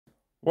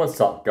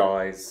What's up,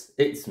 guys?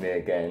 It's me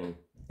again.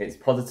 It's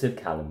Positive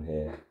Callum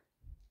here.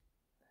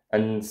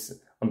 And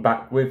I'm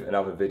back with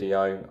another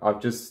video. I've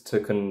just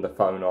taken the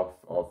phone off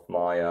of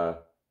my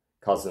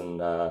cousin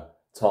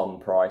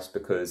Tom Price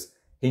because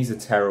he's a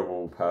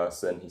terrible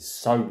person. He's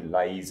so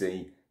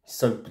lazy. He's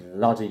so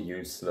bloody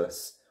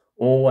useless.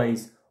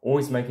 Always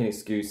making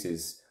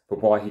excuses for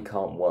why he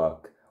can't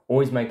work.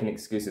 Always making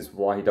excuses for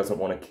why he doesn't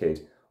want a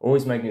kid.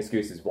 Always making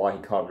excuses why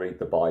he can't read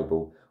the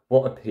Bible.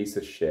 What a piece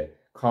of shit.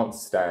 Can't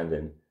stand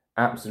him.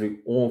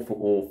 Absolute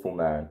awful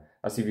man.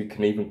 As if you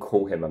can even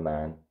call him a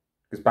man.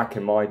 Because back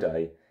in my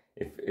day,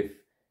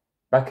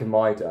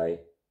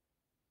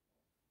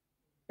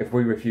 if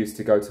we refused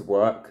to go to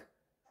work,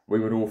 we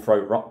would all throw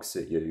rocks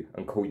at you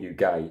and call you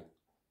gay.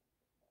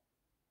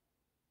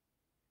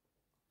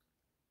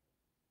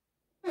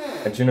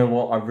 And do you know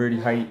what I really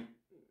hate?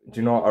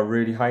 Do you know what I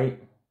really hate?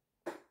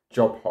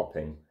 Job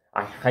hopping.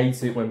 I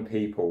hate it when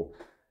people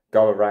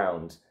go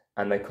around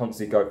and they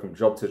constantly go from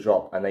job to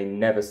job and they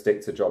never stick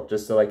to job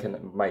just so they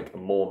can make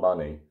more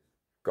money.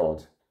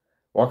 God.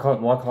 Why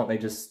can't they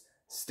just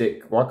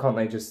stick? Why can't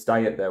they just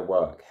stay at their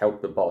work,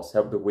 help the boss,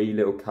 help the wee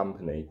little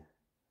company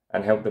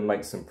and help them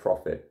make some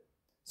profit?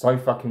 So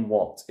fucking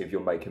what if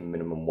you're making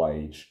minimum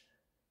wage?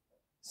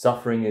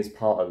 Suffering is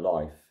part of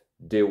life.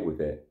 Deal with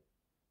it.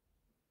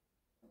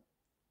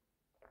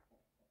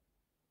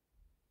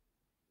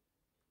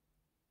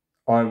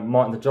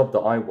 The job that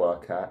I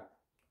work at,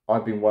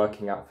 I've been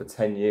working at for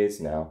 10 years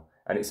now,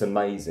 and it's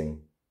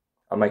amazing.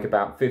 I make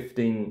about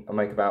 $15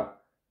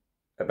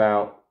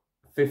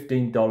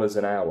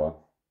 an hour.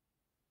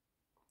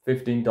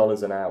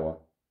 $15 an hour.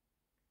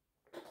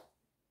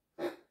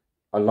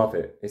 I love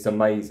it. It's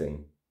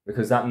amazing.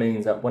 Because that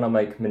means that when I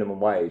make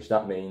minimum wage,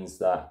 that means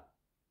that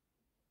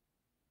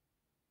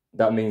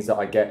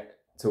I get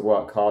to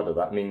work harder.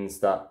 That means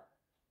that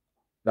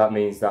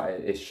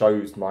it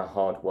shows my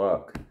hard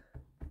work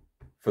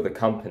for the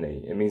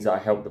company. It means that I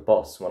help the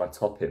boss when I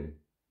top him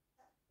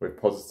with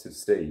Positive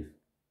Steve.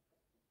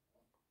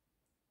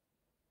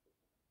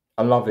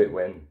 I love it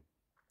when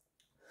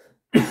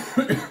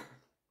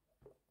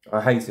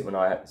I hate it when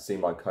I see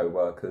my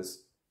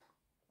co-workers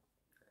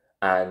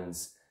and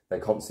they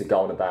constantly go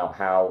on about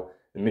how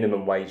the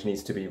minimum wage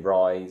needs to be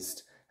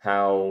raised,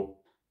 how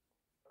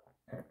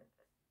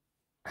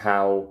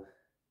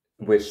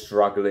we're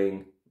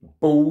struggling.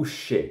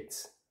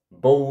 Bullshit.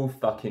 Bull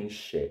fucking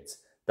shit.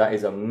 That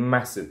is a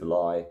massive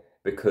lie,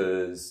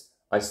 because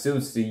I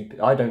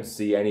don't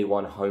see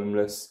anyone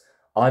homeless.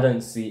 I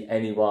don't see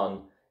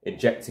anyone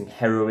injecting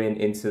heroin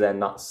into their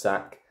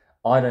nutsack.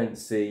 I don't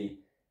see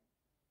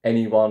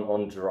anyone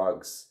on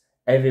drugs.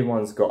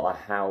 Everyone's got a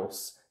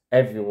house.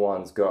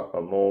 Everyone's got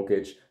a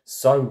mortgage.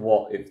 So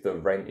what if the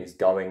rent is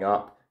going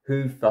up?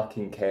 Who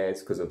fucking cares?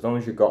 Because as long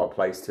as you've got a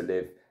place to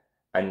live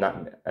and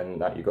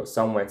that you've got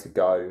somewhere to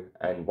go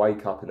and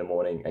wake up in the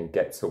morning and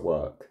get to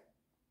work.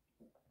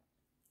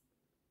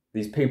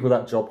 These people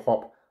that job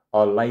hop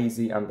are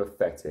lazy and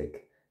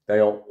pathetic. They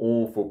are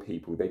awful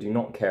people. They do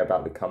not care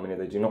about the company.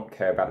 They do not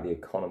care about the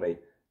economy.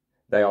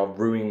 They are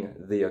ruining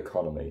the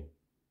economy.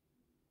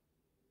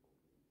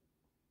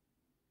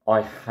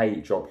 I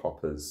hate job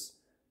hoppers.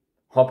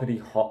 Hoppity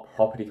hop,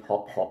 hoppity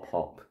hop, hop,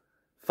 hop.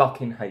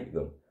 Fucking hate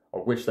them. I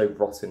wish they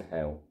rot in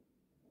hell.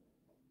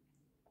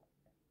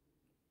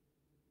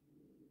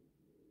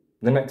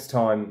 The next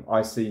time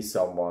I see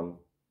someone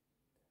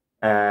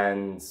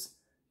and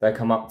they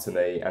come up to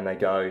me and they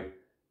go,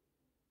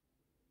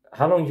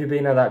 "How long have you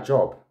been at that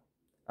job?"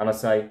 And I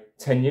say,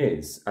 10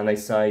 years. And they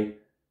say,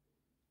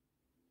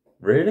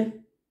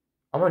 "Really?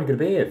 I'm only going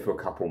to be here for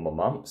a couple more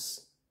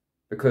months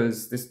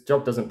because this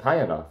job doesn't pay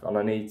enough, and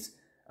I need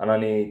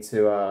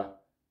to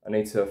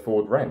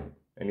afford rent.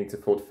 I need to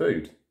afford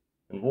food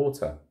and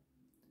water."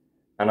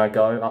 And I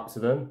go up to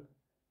them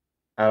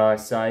and I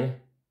say,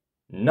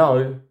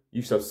 "No,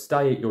 you shall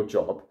stay at your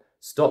job.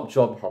 Stop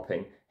job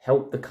hopping.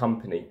 Help the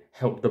company,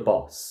 help the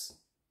boss."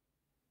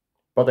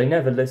 But they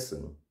never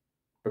listen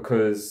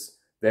because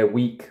they're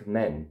weak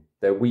men.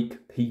 They're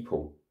weak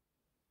people.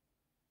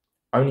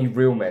 Only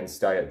real men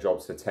stay at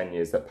jobs for 10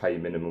 years that pay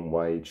minimum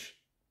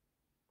wage.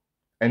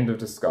 End of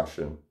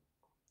discussion.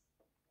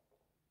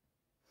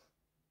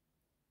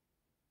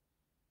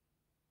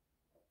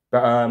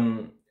 But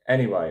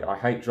anyway, I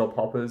hate job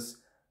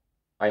hoppers.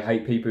 I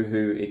hate people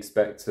who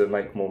expect to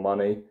make more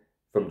money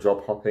from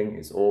job hopping.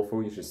 It's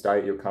awful. You should stay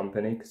at your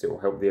company because it will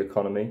help the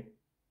economy.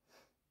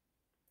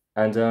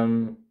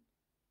 And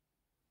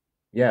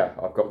yeah,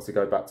 I've got to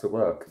go back to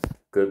work.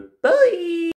 Goodbye.